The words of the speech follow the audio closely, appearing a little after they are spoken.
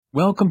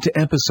Welcome to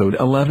episode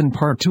 11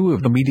 part 2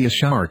 of the Media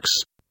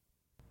Sharks.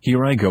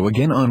 Here I go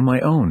again on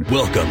my own.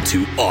 Welcome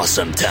to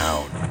Awesome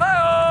Town.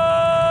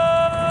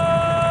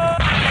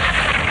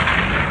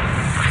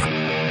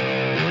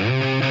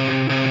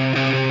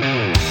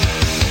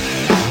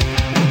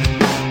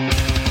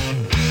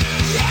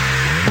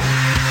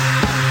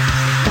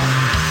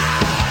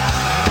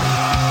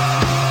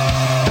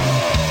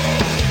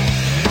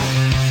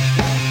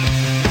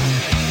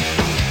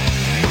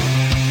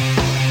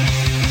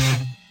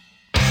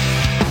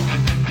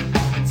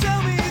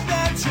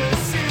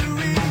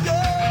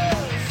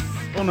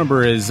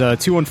 Number is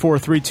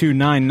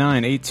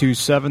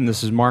 214-329-9827.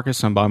 This is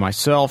Marcus. I'm by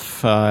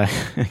myself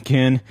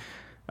again.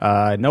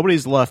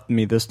 Nobody's left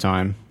me this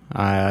time.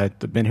 I've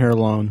been here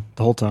alone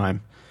the whole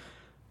time.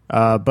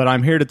 But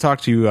I'm here to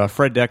talk to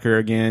Fred Decker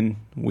again.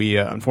 We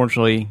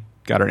unfortunately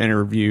got our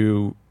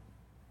interview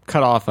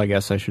cut off, I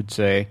guess I should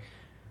say,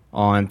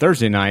 on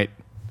Thursday night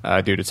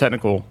due to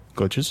technical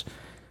glitches.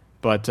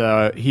 But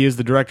he is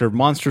the director of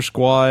Monster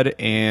Squad,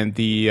 and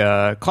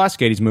the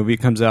Classic 80s movie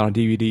comes out on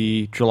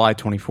DVD July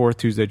 24th,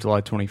 Tuesday,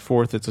 July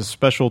 24th. It's a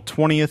special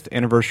 20th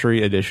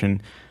anniversary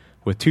edition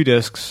with 2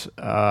 discs,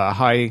 a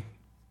high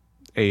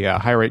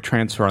rate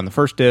transfer on the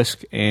first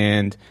disc,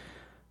 and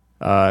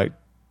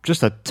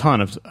just a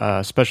ton of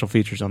special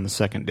features on the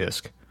second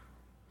disc.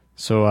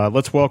 So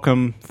let's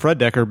welcome Fred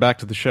Decker back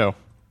to the show.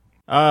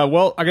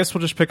 Well, I guess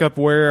we'll just pick up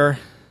where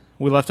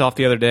we left off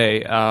the other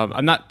day.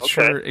 I'm not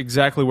sure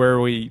exactly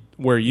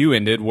where you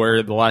ended,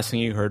 where the last thing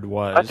you heard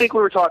was. I think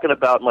we were talking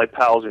about my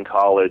pals in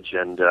college,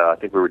 and I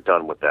think we were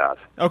done with that.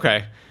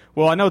 Okay.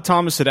 Well, I know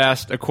Thomas had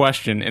asked a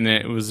question, and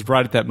it was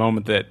right at that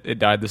moment that it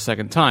died the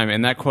second time,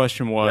 and that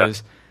question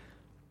was,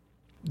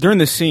 during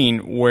the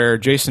scene where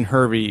Jason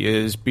Hervey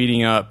is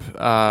beating up,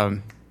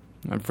 I'm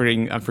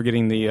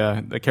forgetting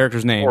the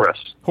character's name.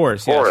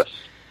 Horace, yes. Horace,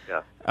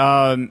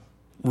 yeah.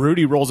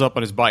 Rudy rolls up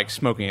on his bike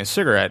smoking a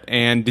cigarette.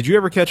 And did you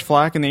ever catch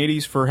flack in the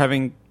 80s for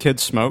having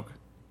kids smoke?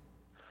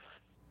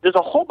 There's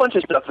a whole bunch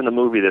of stuff in the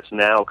movie that's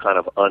now kind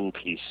of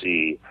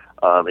un-PC,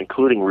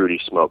 including Rudy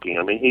smoking.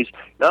 I mean,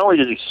 not only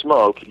does he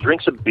smoke, he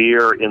drinks a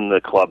beer in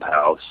the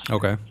clubhouse.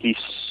 Okay. He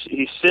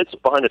sits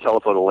behind a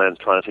telephoto lens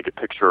trying to take a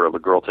picture of a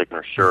girl taking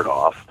her shirt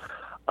off.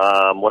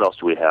 What else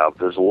do we have?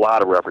 There's a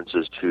lot of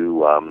references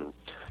to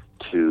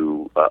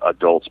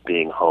adults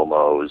being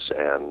homos,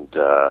 and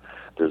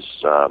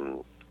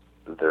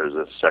there's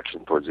a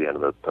section towards the end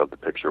of the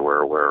picture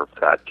where a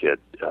fat kid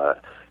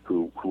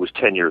who was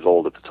 10 years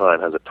old at the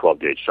time has a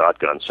 12-gauge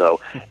shotgun. So,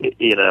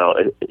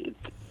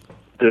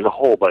 there's a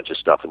whole bunch of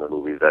stuff in the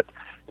movie that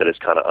is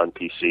kind of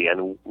un-PC,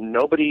 and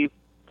nobody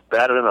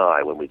batted an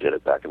eye when we did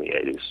it back in the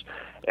 80s.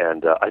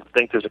 And I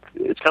think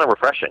it's kind of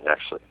refreshing,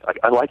 actually.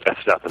 I like that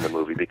stuff in the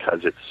movie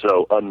because it's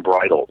so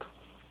unbridled.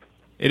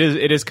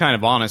 It is kind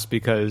of honest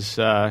because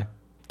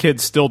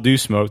kids still do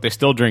smoke. They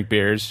still drink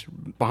beers,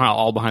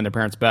 all behind their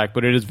parents' back.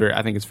 But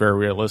I think it's very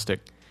realistic.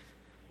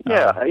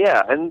 Yeah.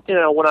 And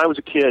when I was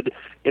a kid,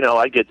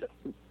 I'd get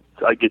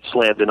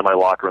slammed into my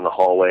locker in the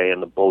hallway,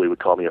 and the bully would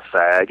call me a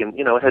fag, and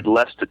it had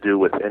less to do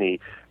with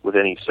any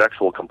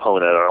sexual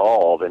component at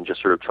all than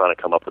just sort of trying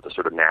to come up with the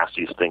sort of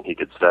nastiest thing he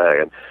could say.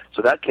 And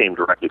so that came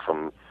directly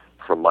from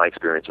my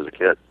experience as a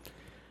kid.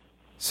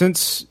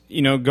 Since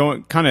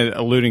going kind of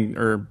alluding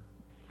or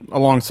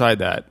alongside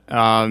that.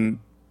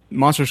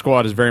 Monster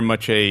Squad is very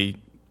much a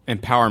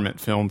empowerment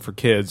film for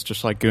kids,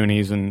 just like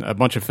Goonies and a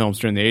bunch of films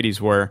during the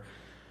 80s were.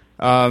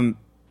 Why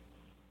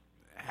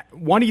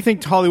do you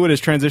think Hollywood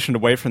has transitioned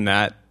away from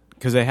that?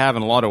 Because they have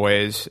in a lot of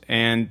ways.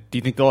 And do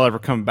you think they'll ever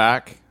come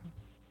back?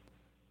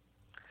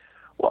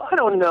 Well, I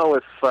don't know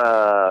if...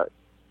 I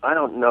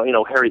don't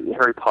know.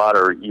 Harry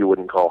Potter you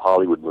wouldn't call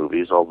Hollywood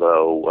movies,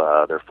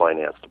 although they're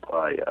financed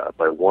by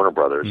Warner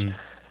Brothers.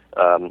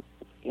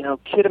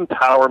 Kid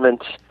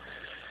empowerment...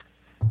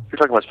 You're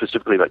talking about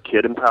specifically about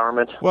kid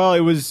empowerment? Well,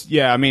 it was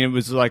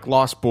like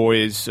Lost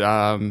Boys,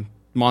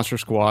 Monster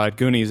Squad,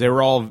 Goonies. They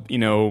were all,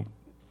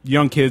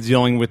 young kids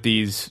dealing with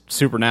these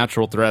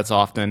supernatural threats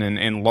often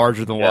and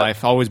larger than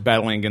life, always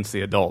battling against the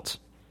adults.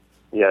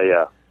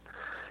 Yeah.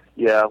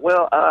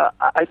 Well,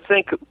 I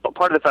think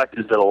part of the fact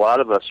is that a lot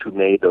of us who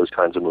made those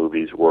kinds of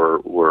movies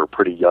were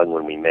pretty young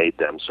when we made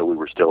them, so we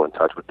were still in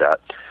touch with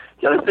that.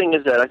 The other thing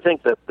is that I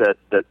think that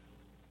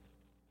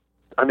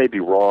I may be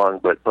wrong,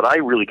 but I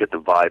really get the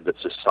vibe that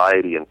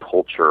society and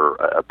culture,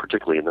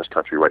 particularly in this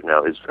country right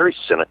now, is very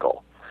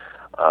cynical.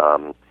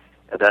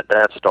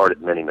 That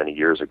started many, many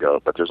years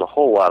ago, but there's a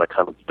whole lot of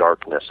kind of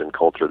darkness in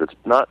culture that's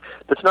not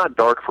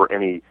dark for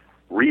any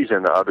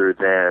reason other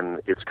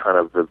than it's kind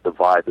of the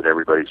vibe that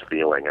everybody's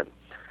feeling, and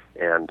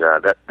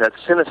that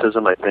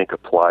cynicism I think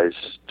applies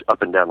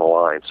up and down the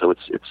line. So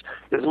it's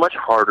much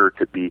harder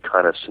to be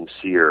kind of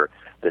sincere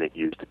than it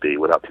used to be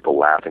without people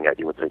laughing at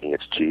you and thinking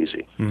it's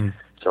cheesy. Mm-hmm.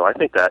 So I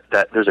think that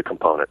there's a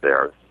component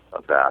there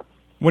of that.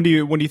 When do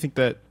you think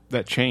that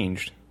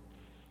changed?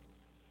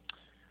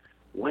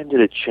 When did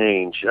it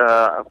change?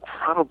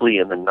 Probably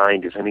in the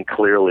 90s. I mean,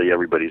 clearly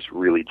everybody's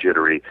really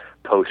jittery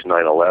post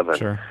 9/11.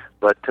 Sure.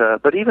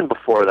 But even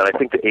before that, I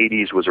think the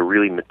 '80s was a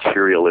really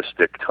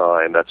materialistic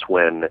time. That's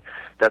when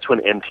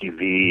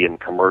MTV and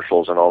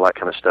commercials and all that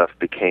kind of stuff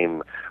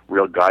became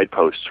real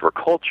guideposts for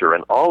culture,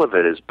 and all of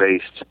it is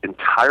based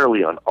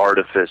entirely on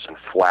artifice and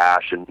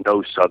flash and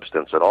no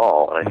substance at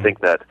all. And I think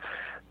that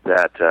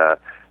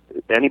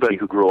anybody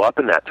who grew up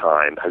in that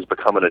time has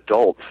become an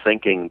adult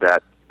thinking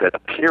that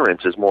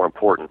appearance is more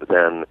important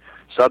than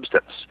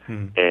substance.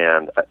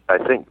 And I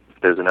think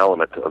there's an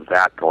element of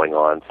that going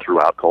on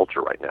throughout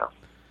culture right now.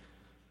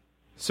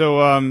 So,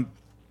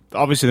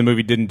 obviously the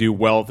movie didn't do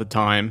well at the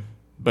time,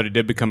 but it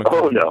did become a...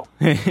 Oh, no.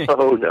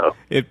 Oh, no.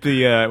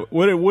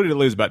 What did it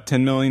lose, about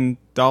 $10 million,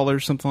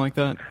 something like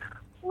that?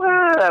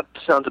 Well, that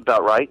sounds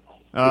about right.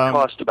 It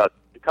cost about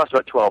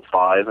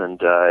 $12.5,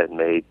 and it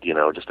made,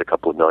 just a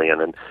couple of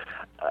million. And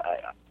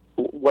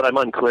what I'm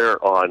unclear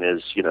on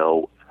is,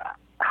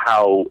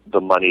 how the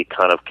money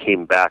kind of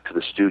came back to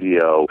the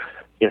studio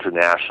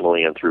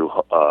internationally and through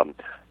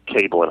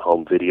cable and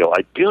home video.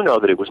 I do know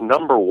that it was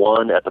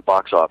 #1 at the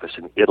box office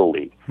in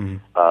Italy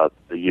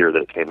the year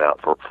that it came out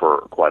for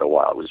quite a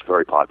while. It was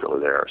very popular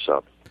there.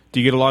 So,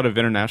 do you get a lot of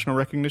international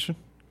recognition?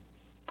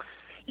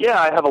 Yeah,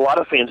 I have a lot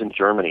of fans in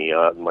Germany.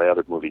 My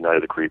other movie, Night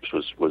of the Creeps,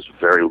 was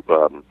very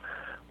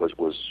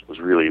was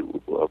really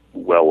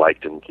well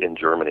liked in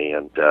Germany,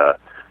 and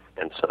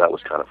so that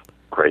was kind of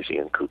crazy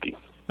and kooky.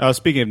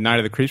 Speaking of Night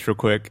of the Creeps, real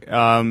quick,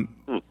 I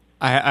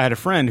had a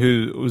friend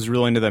who was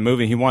really into that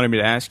movie. He wanted me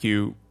to ask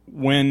you,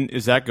 when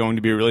is that going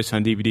to be released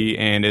on DVD?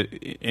 And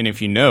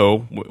if you know,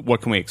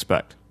 what can we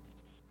expect?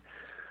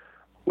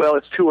 Well,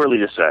 it's too early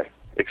to say.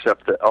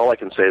 Except that all I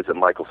can say is that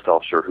Michael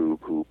Felcher,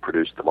 who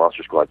produced the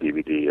Monster Squad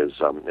DVD,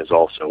 is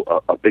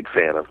also a big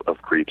fan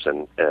of Creeps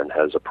and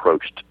has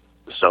approached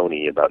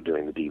Sony about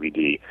doing the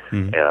DVD,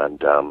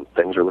 and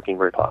things are looking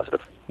very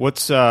positive.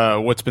 What's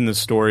been the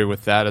story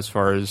with that as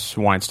far as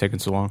why it's taken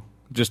so long?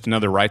 Just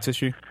another rights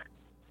issue?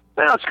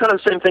 Well, it's kind of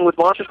the same thing with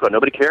Monster Squad.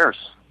 Nobody cares.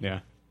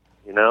 Yeah.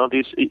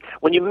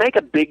 When you make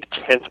a big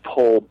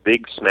tentpole,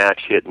 big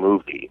smash hit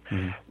movie,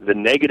 the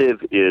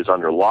negative is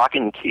under lock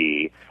and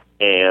key,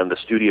 and the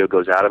studio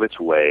goes out of its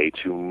way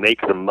to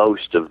make the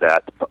most of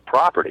that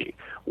property.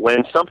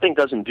 When something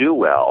doesn't do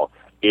well,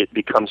 it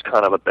becomes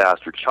kind of a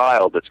bastard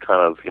child that's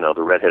kind of,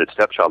 the redheaded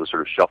stepchild that's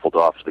sort of shuffled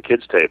off to the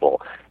kids'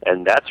 table.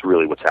 And that's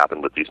really what's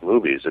happened with these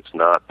movies. It's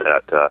not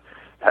that,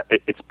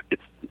 it's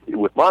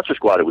with Monster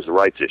Squad, it was the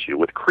rights issue.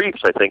 With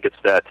Creeps, I think it's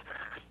that,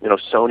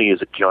 Sony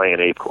is a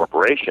giant ape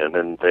corporation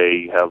and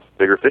they have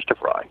bigger fish to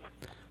fry.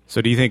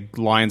 So do you think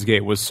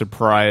Lionsgate was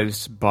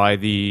surprised by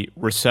the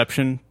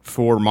reception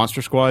for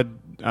Monster Squad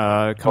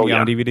coming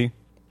out on DVD?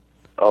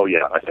 Oh,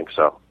 yeah, I think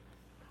so.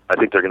 I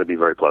think they're going to be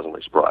very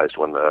pleasantly surprised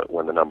when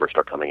the numbers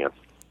start coming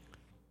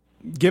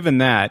in. Given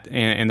that,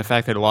 and the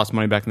fact that it lost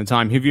money back in the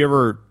time, have you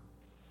ever,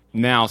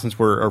 now since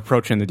we're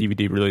approaching the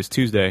DVD release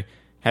Tuesday,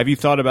 have you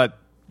thought about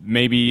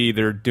maybe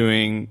either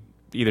doing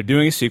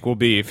a sequel,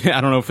 B,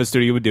 I don't know if a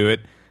studio would do it,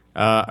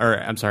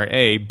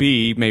 A,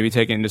 B, maybe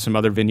take it into some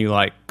other venue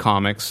like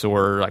comics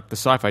or like the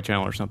Sci-Fi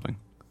Channel or something?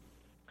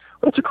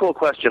 That's a cool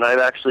question. I've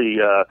actually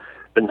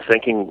been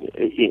thinking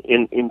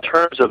in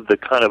terms of the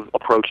kind of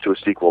approach to a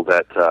sequel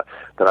that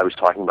I was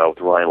talking about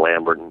with Ryan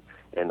Lambert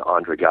and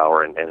Andre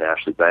Gower and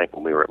Ashley Bank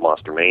when we were at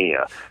Monster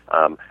Mania.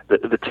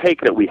 The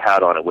take that we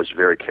had on it was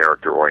very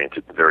character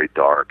oriented, very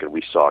dark, and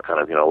we saw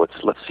kind of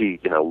let's see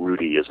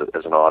Rudy as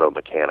an auto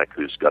mechanic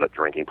who's got a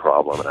drinking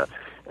problem and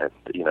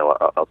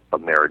a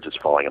marriage is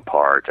falling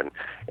apart, and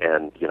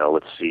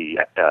let's see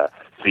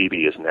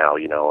Phoebe is now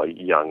a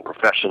young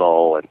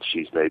professional and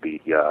she's maybe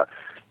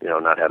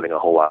not having a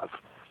whole lot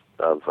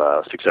of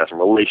success in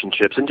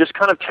relationships, and just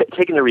kind of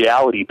taking the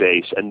reality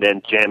base and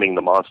then jamming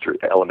the monster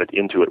element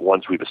into it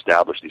once we've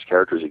established these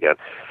characters again.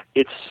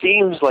 It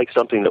seems like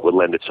something that would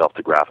lend itself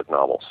to graphic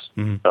novels,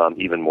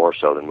 even more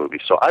so than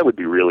movies. So I would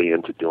be really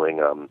into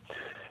doing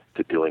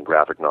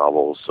graphic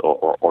novels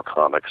or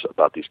comics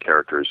about these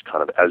characters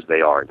kind of as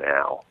they are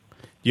now.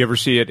 Do you ever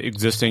see it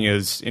existing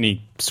as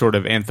any sort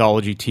of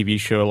anthology TV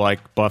show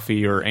like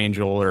Buffy or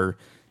Angel or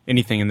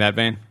anything in that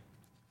vein?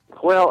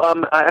 Well,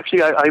 I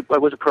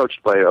was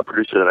approached by a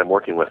producer that I'm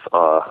working with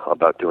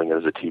about doing it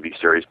as a TV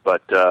series,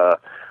 but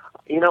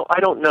I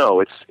don't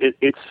know.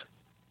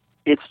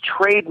 Its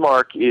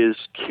trademark is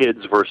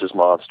kids versus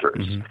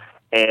monsters,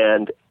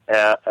 and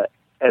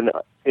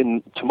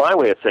to my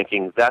way of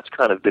thinking, that's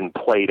kind of been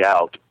played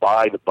out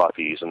by the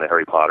Buffys and the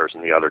Harry Potters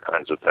and the other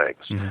kinds of things.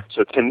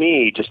 So to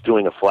me, just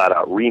doing a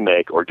flat-out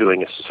remake or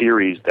doing a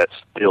series that's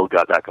still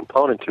got that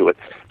component to it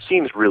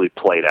seems really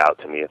played out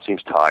to me. It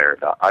seems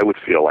tired. I would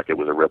feel like it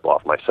was a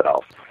rip-off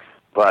myself.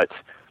 But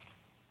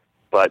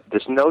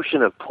this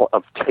notion of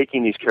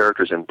taking these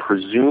characters and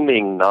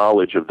presuming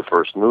knowledge of the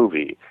first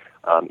movie,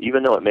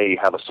 even though it may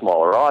have a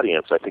smaller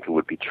audience, I think it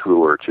would be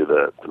truer to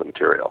the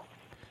material.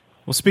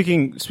 Well,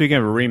 speaking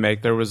of a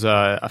remake, there was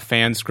a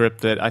fan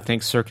script that I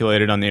think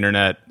circulated on the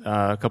internet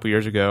a couple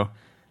years ago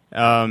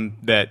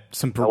that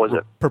some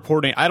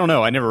purporting. I don't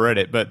know. I never read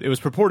it, but it was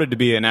purported to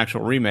be an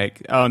actual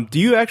remake. Do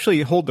you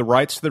actually hold the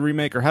rights to the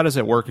remake, or how does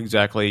it work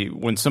exactly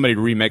when somebody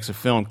remakes a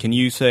film? Can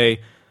you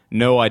say,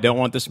 no, I don't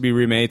want this to be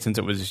remade since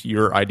it was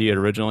your idea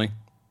originally?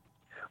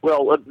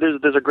 Well,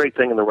 there's a great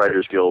thing in the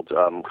Writers Guild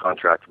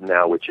contract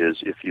now, which is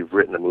if you've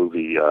written a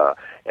movie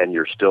and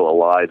you're still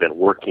alive and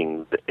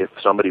working, if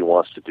somebody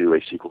wants to do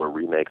a sequel or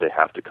remake, they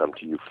have to come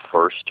to you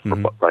first for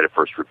right of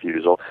first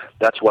refusal.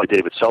 That's why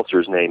David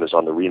Seltzer's name is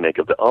on the remake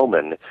of The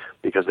Omen,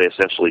 because they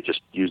essentially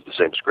just used the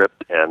same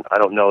script. And I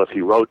don't know if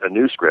he wrote a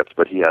new script,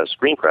 but he has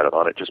screen credit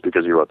on it just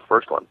because he wrote the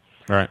first one.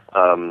 Right.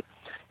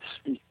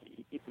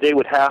 They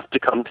would have to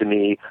come to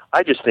me.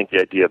 I just think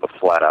the idea of a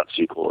flat-out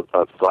sequel,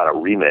 a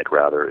flat-out remake,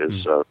 rather,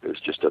 is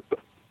just a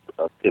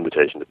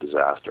invitation to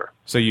disaster.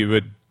 So you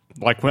would,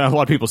 like what a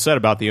lot of people said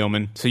about The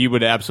Omen, so you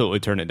would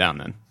absolutely turn it down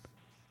then?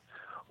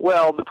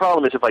 Well, the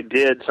problem is if I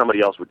did,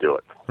 somebody else would do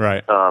it.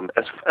 Right.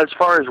 As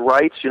far as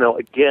rights,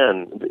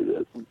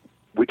 again,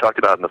 we talked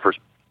about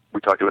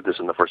this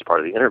in the first part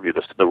of the interview.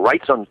 The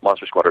rights on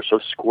Monster Squad are so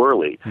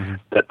squirrely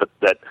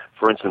that,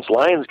 for instance,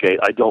 Lionsgate,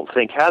 I don't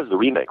think has the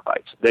remake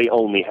rights. They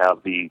only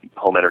have the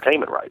home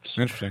entertainment rights.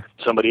 Interesting.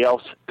 Somebody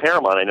else,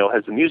 Paramount, I know,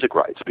 has the music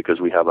rights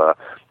because we have a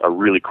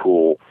really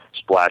cool,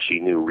 splashy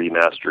new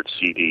remastered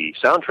CD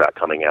soundtrack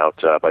coming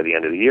out by the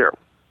end of the year.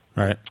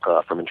 Right.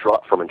 From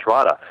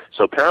Entrada.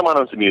 So Paramount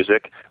owns the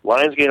music,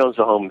 Lionsgate owns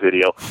the home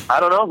video. I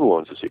don't know who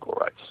owns the sequel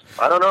rights.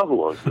 I don't know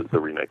who owns the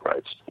remake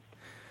rights.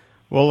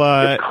 Well,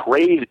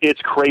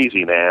 it's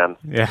crazy, man.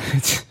 Yeah,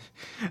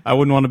 I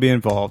wouldn't want to be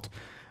involved.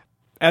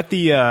 At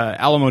the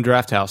Alamo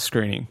Drafthouse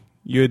screening,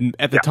 you had,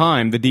 at the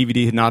time, the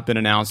DVD had not been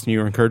announced, and you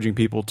were encouraging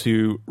people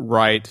to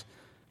write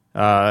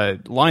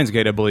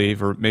Lionsgate, I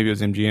believe, or maybe it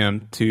was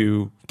MGM,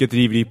 to get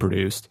the DVD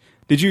produced.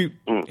 Did you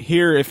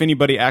hear if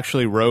anybody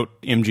actually wrote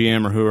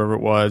MGM or whoever it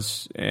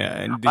was?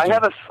 I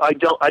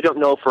don't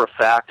know for a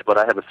fact, but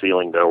I have a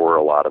feeling there were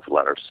a lot of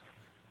letters.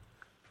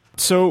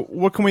 So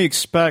what can we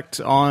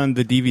expect on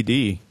the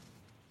DVD?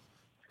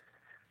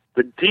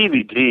 The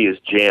DVD is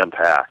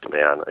jam-packed,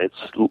 man.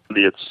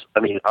 I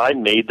mean, I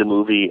made the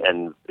movie,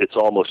 and it's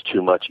almost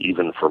too much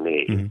even for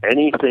me.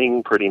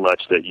 Anything pretty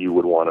much that you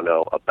would want to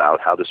know about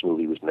how this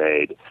movie was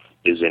made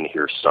is in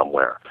here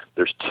somewhere.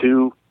 There's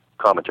 2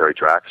 commentary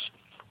tracks.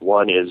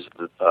 One is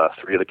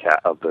 3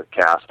 of the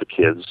cast, the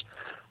kids,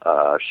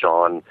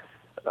 Sean,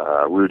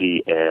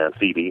 Rudy, and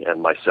Phoebe,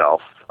 and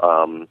myself.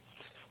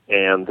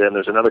 And then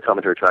there's another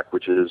commentary track,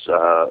 which is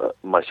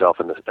myself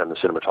and the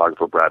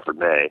cinematographer Bradford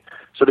May.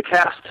 So the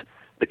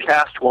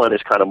cast one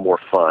is kind of more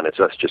fun. It's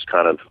us just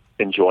kind of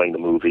enjoying the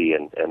movie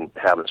and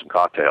having some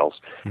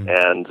cocktails.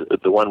 And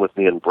the one with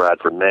me and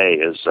Bradford May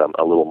is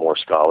a little more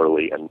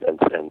scholarly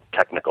and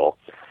technical.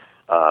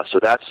 So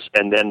that's,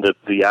 and then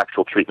the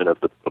actual treatment of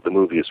the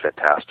movie is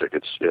fantastic.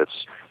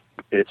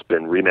 It's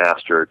been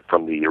remastered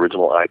from the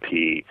original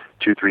IP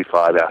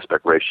 2:3:5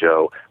 aspect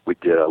ratio. We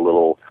did a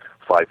little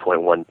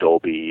 5.1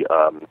 Dolby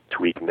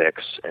tweak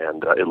mix,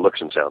 and it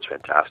looks and sounds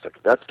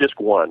fantastic. That's disc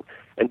 1,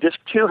 and disc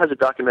 2 has a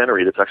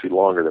documentary that's actually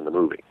longer than the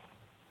movie.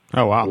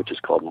 Oh wow! Which is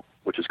called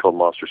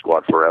Monster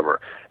Squad Forever,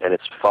 and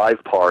it's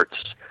 5 parts,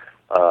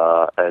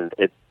 and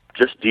it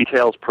just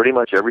details pretty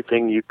much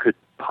everything you could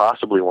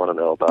possibly want to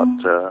know about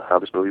how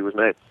this movie was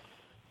made.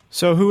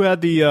 So, who had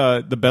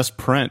the best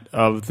print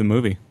of the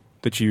movie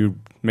that you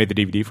made the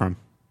DVD from?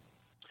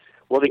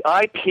 Well, the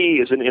IP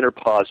is an inner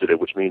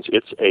positive, which means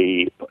it's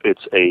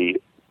a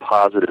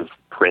positive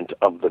print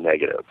of the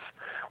negative.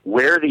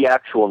 Where the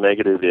actual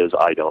negative is,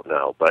 I don't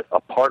know. But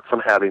apart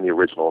from having the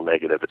original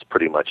negative, it's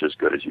pretty much as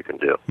good as you can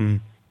do.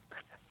 And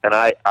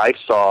I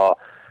saw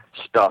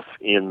stuff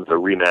in the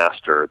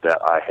remaster that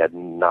I had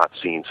not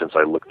seen since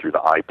I looked through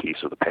the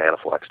eyepiece of the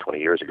Panaflex 20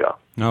 years ago.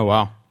 Oh,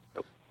 wow.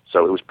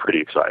 So it was pretty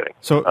exciting.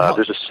 So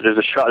there's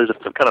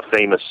a kind of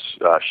famous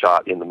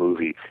shot in the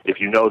movie.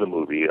 If you know the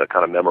movie, a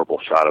kind of memorable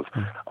shot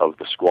of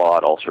the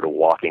squad all sort of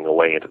walking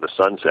away into the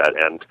sunset.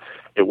 And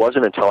it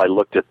wasn't until I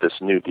looked at this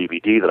new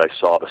DVD that I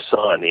saw the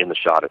sun in the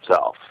shot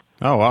itself.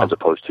 Oh wow! As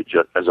opposed to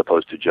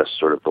just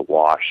sort of the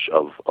wash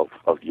of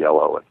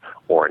yellow and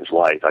orange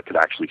light, I could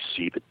actually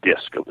see the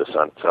disk of the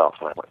sun itself.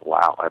 And I'm like,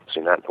 wow, I haven't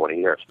seen that in 20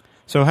 years.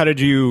 So how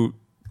did you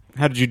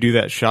do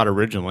that shot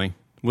originally?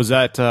 Was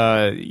that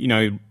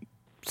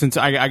since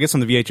I guess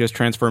on the VHS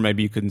transfer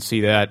maybe you couldn't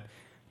see that.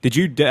 Did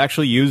you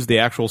actually use the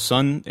actual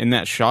sun in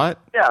that shot?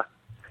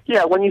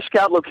 Yeah. When you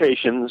scout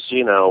locations,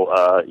 you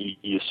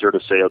sort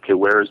of say, okay,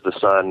 where is the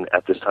sun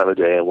at this time of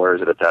day, and where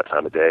is it at that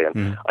time of day?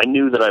 And I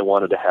knew that I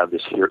wanted to have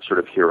this sort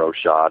of hero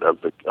shot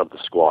of the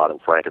squad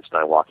and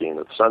Frankenstein walking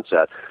into the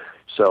sunset.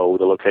 So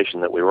the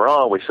location that we were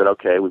on, we said,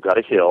 okay, we've got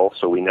a hill,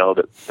 so we know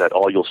that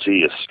all you'll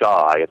see is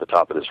sky at the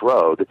top of this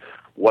road.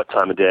 What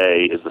time of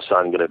day is the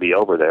sun going to be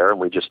over there? And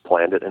we just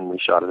planned it, and we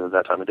shot it at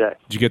that time of day.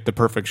 Did you get the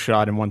perfect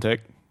shot in one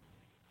take?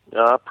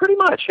 Pretty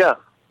much, yeah.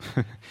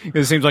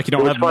 It seems like you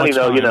don't have much time. It's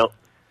funny, though,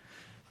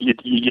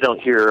 you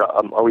don't hear,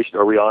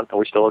 are we on? Are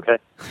we still okay?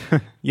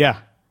 Yeah.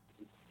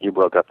 You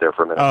broke up there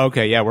for a minute. Oh,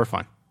 okay, yeah, we're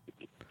fine.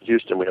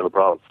 Houston, we have a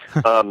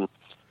problem.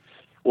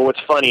 Well,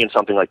 what's funny in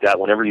something like that,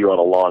 whenever you're on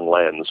a long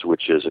lens,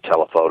 which is a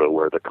telephoto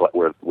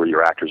where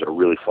your actors are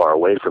really far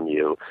away from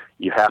you,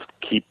 you have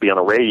to be on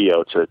a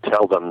radio to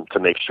tell them to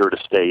make sure to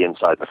stay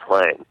inside the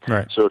frame.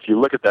 Right. So if you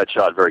look at that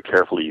shot very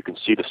carefully, you can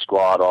see the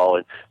squad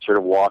all sort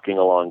of walking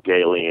along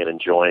gaily and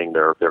enjoying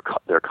their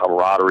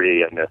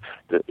camaraderie and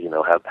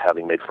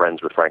having made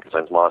friends with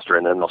Frankenstein's monster,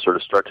 and then they'll sort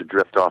of start to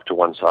drift off to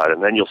one side,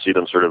 and then you'll see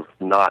them sort of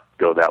not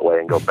go that way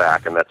and go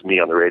back, and that's me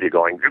on the radio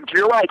going, "To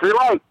your right, to your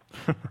right."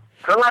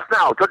 Turn left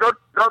now.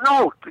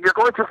 No, you're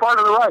going too far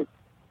to the right.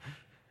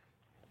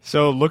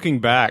 So looking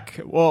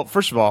back, well,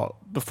 first of all,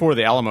 before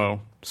the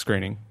Alamo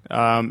screening,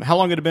 how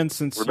long had it been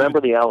since...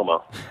 Remember the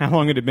Alamo. How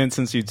long had it been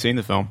since you'd seen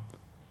the film?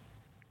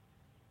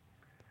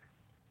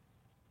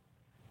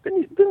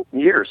 It's been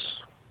years.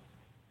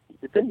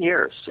 It's been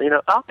years.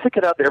 I'll pick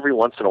it up every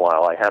once in a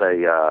while. I had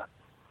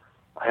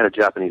a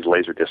Japanese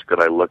laser disc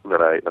that I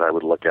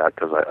would look at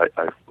because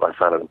I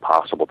found it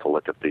impossible to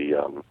look at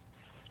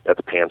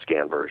the pan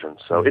scan version.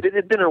 So it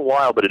had been a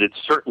while, but it had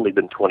certainly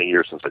been 20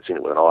 years since I'd seen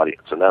it with an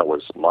audience, and that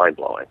was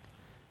mind-blowing.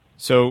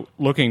 So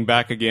looking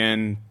back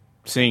again,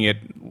 seeing it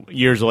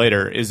years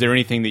later, is there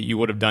anything that you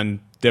would have done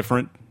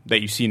different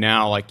that you see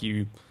now, like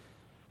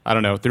I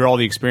don't know, through all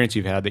the experience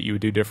you've had, that you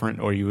would do different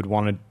or you would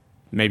want to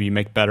maybe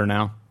make better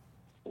now?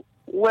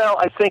 Well,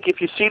 I think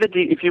if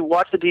you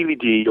watch the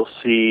DVD,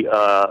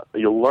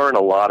 you'll learn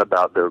a lot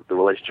about the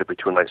relationship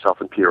between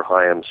myself and Peter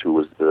Hyams, who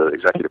was the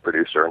executive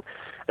producer.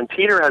 And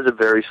Peter has a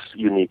very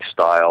unique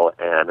style,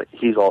 and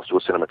he's also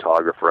a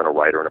cinematographer and a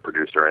writer and a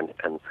producer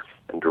and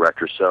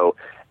director. So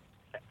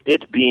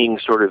it being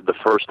sort of the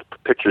first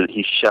picture that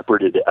he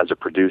shepherded as a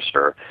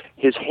producer,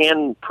 his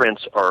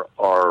handprints are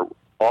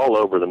all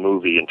over the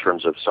movie in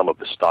terms of some of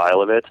the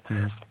style of it.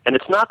 Mm-hmm. And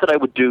it's not that I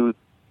would do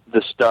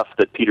the stuff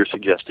that Peter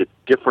suggested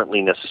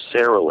differently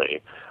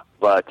necessarily,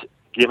 but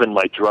given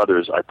my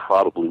druthers, I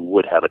probably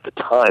would have at the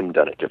time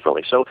done it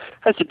differently. So it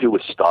has to do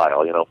with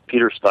style.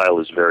 Peter's style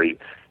is very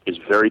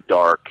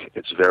dark,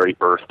 it's very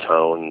earth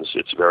tones,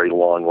 it's very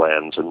long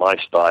lens, and my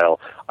style,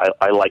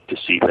 I like to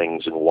see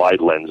things in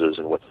wide lenses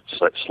and with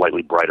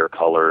slightly brighter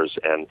colors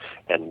and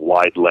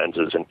wide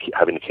lenses and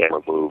having the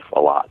camera move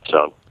a lot.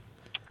 So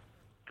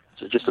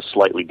it's just a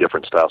slightly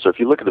different style. So if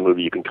you look at the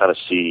movie, you can kind of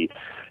see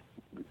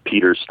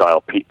Peter's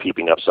style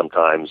peeping up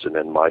sometimes, and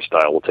then my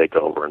style will take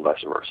over and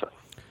vice versa.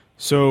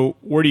 So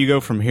where do you go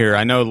from here?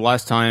 I know the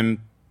last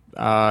time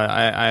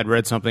I had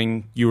read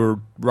something, you were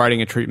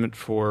writing a treatment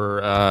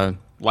for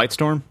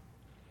Lightstorm,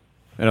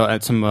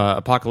 at some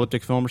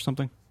apocalyptic film or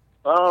something.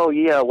 Oh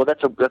yeah, well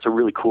that's a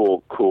really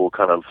cool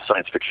kind of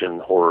science fiction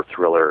horror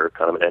thriller,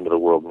 kind of an end of the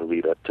world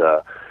movie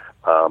that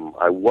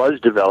I was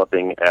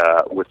developing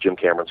with Jim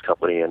Cameron's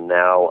company, and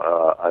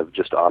now I've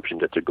just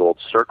optioned it to Gold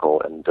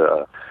Circle, and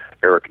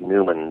Eric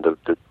Newman,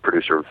 the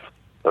producer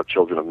of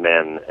Children of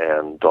Men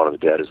and Dawn of the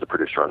Dead, is the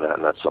producer on that,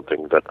 and that's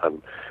something that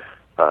I'm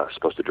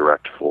supposed to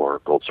direct for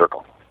Gold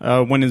Circle.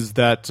 When is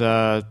that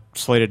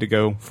slated to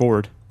go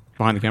forward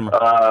behind the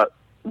camera?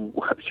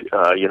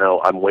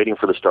 I'm waiting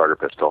for the starter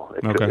pistol.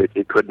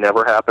 It could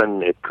never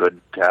happen. It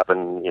could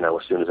happen,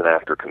 as soon as an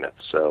actor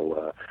commits.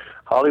 So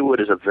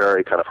Hollywood is a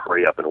very kind of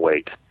hurry up and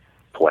wait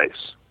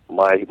place.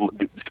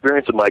 The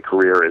experience of my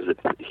career is that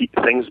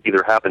things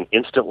either happen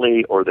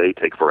instantly or they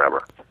take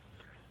forever.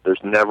 There's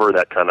never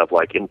that kind of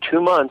like, in 2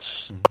 months,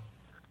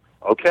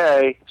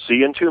 okay, see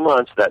you in 2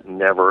 months. That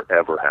never,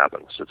 ever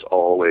happens. It's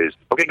always,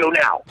 okay, go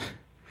now.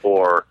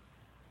 Or,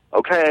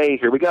 okay,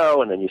 here we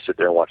go. And then you sit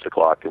there and watch the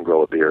clock and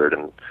grow a beard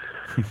and,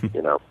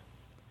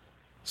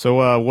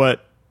 So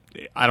what,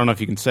 I don't know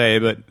if you can say,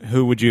 but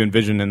who would you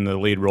envision in the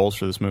lead roles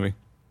for this movie?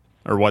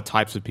 Or what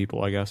types of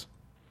people, I guess?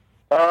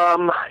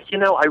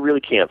 I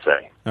really can't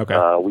say. Okay.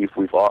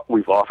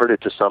 We've offered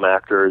it to some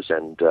actors,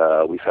 and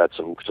we've had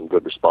some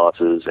good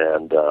responses,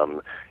 and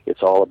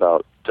it's all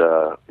about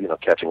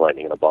catching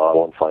lightning in a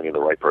bottle and finding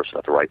the right person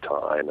at the right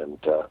time, and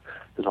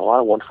there's a lot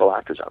of wonderful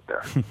actors out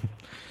there.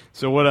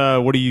 So what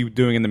are you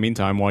doing in the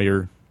meantime while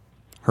you're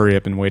hurry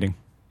up and waiting?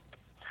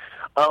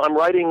 I'm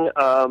writing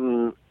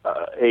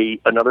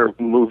another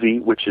movie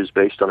which is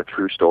based on a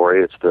true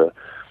story. It's a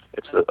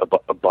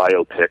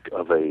biopic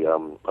of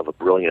a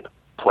brilliant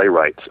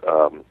playwright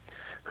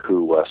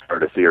who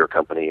started a theater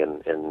company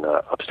in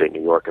upstate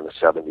New York in the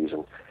 70s,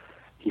 and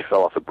he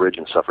fell off a bridge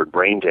and suffered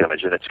brain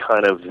damage. And it's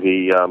kind of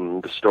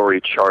the story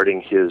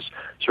charting his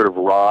sort of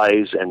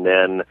rise and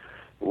then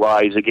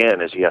rise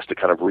again as he has to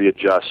kind of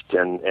readjust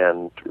and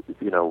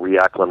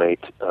reacclimate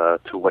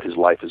to what his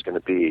life is going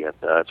to be. And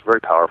it's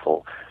very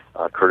powerful.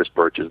 Curtis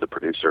Birch is the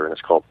producer, and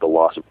it's called The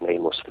Loss of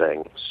Nameless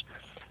Things,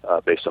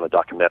 based on a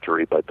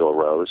documentary by Bill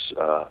Rose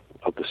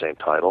of the same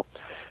title.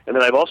 And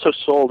then I've also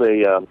sold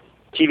a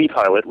TV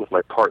pilot with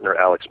my partner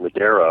Alex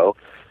Madero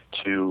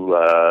to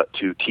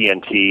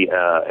TNT,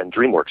 and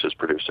DreamWorks is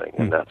producing,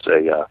 and that's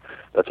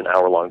an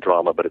hour-long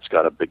drama, but it's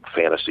got a big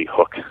fantasy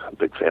hook, a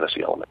big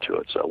fantasy element to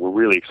it. So we're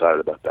really excited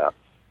about that.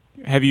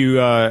 Have you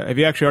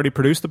actually already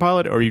produced the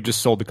pilot, or you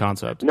just sold the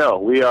concept? No,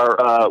 we are.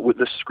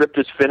 The script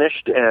is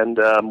finished, and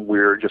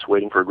we're just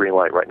waiting for a green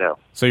light right now.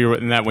 So you're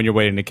in that when you're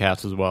waiting to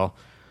cast as well.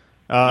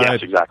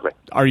 Yes, exactly.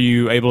 Are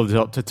you able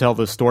to tell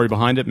the story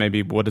behind it,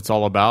 maybe what it's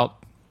all about?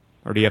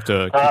 Or do you have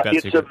to keep that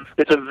secret?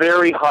 It's a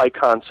very high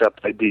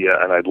concept idea,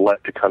 and I'd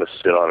like to kind of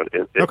sit on it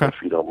if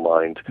you don't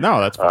mind. No,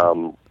 that's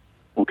fine.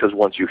 Because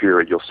once you hear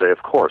it, you'll say,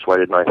 of course, why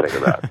didn't I think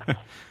of that?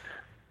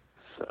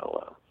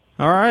 So,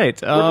 all right.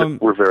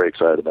 We're very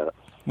excited about it.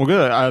 Well,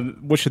 good. I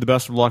wish you the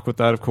best of luck with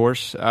that, of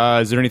course.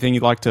 Is there anything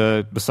you'd like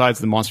to, besides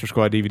the Monster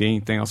Squad DVD,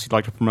 anything else you'd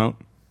like to promote?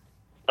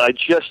 I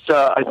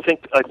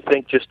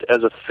think just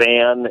as a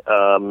fan,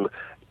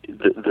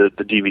 the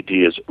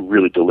DVD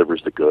really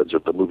delivers the goods.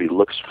 The movie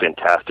looks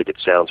fantastic, it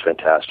sounds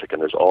fantastic,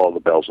 and there's all the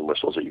bells and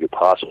whistles that you could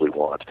possibly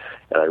want.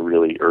 And I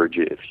really urge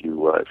you, if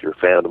you're a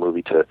fan of the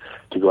movie, to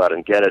go out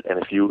and get it.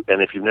 And if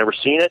you've never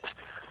seen it,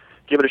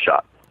 give it a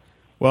shot.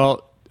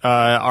 Well,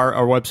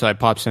 our website,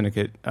 Pop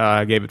Syndicate,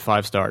 gave it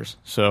 5 stars.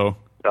 So.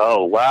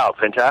 Oh wow,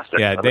 fantastic!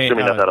 Yeah, I'm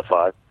assuming that's out of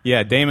 5.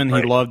 Yeah, Damon,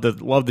 right. He loved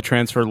the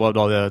transfer, loved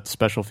all the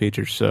special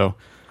features. So.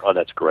 Oh,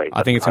 that's great.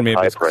 I think it's going to be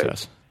a big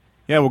success.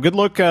 Yeah, well, good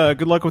luck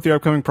with your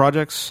upcoming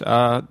projects.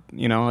 I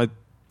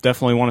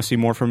definitely want to see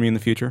more from you in the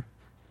future.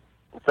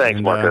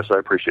 Thanks, Marcus. I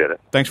appreciate it.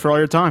 Thanks for all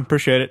your time.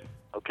 Appreciate it.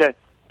 Okay.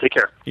 Take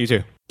care. You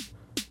too.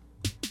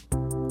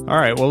 All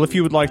right. Well, if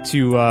you would like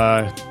to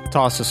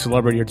toss a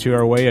celebrity or two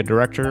our way, a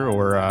director,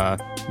 or,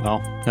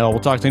 we'll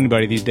talk to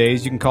anybody these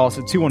days, you can call us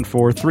at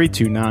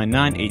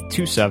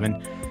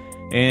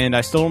 214-329-9827. And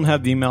I still don't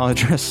have the email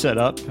address set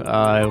up.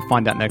 You'll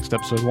find out next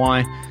episode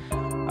why.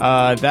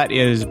 That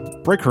is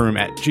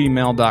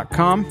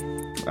breakroom@gmail.com.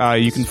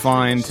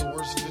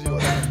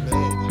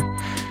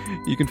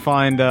 You can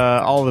find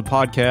all of the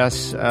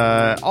podcasts,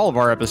 all of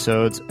our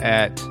episodes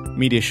at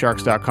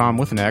MediaSharks.com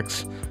with an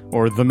X,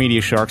 or The Media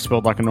Shark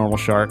spelled like a normal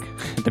shark,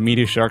 at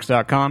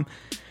TheMediaSharks.com.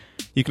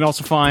 You can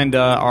also find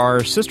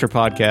our sister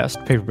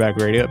podcast, Paperback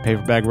Radio, at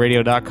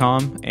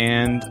paperbackradio.com,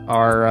 and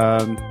our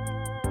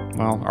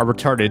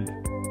retarded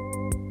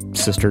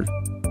sister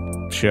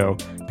show,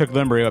 Pickled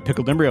Embryo, at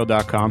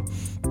pickledembryo.com.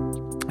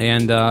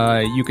 And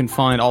you can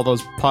find all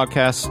those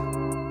podcasts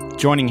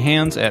joining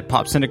hands at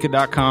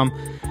popsyndicate.com.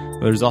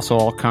 There's also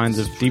all kinds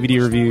of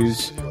DVD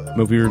reviews,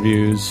 movie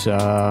reviews,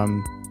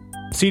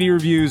 CD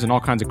reviews, and all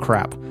kinds of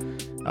crap.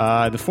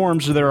 The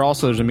forums are there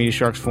also. There's a Media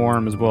Sharks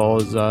forum, as well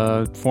as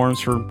forums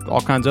for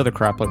all kinds of other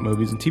crap like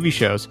movies and TV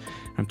shows.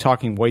 I'm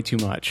talking way too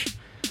much.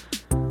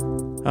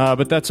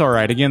 But that's all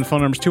right. Again, the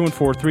phone number is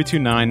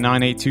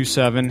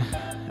 214-329-9827.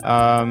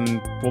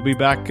 We'll be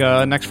back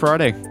next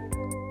Friday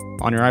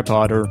on your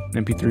iPod or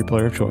MP3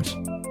 player of choice.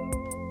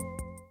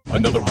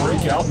 Another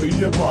Breakout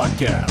Media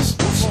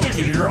podcast. Stick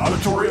it in your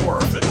auditory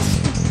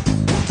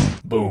orifice.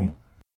 Boom.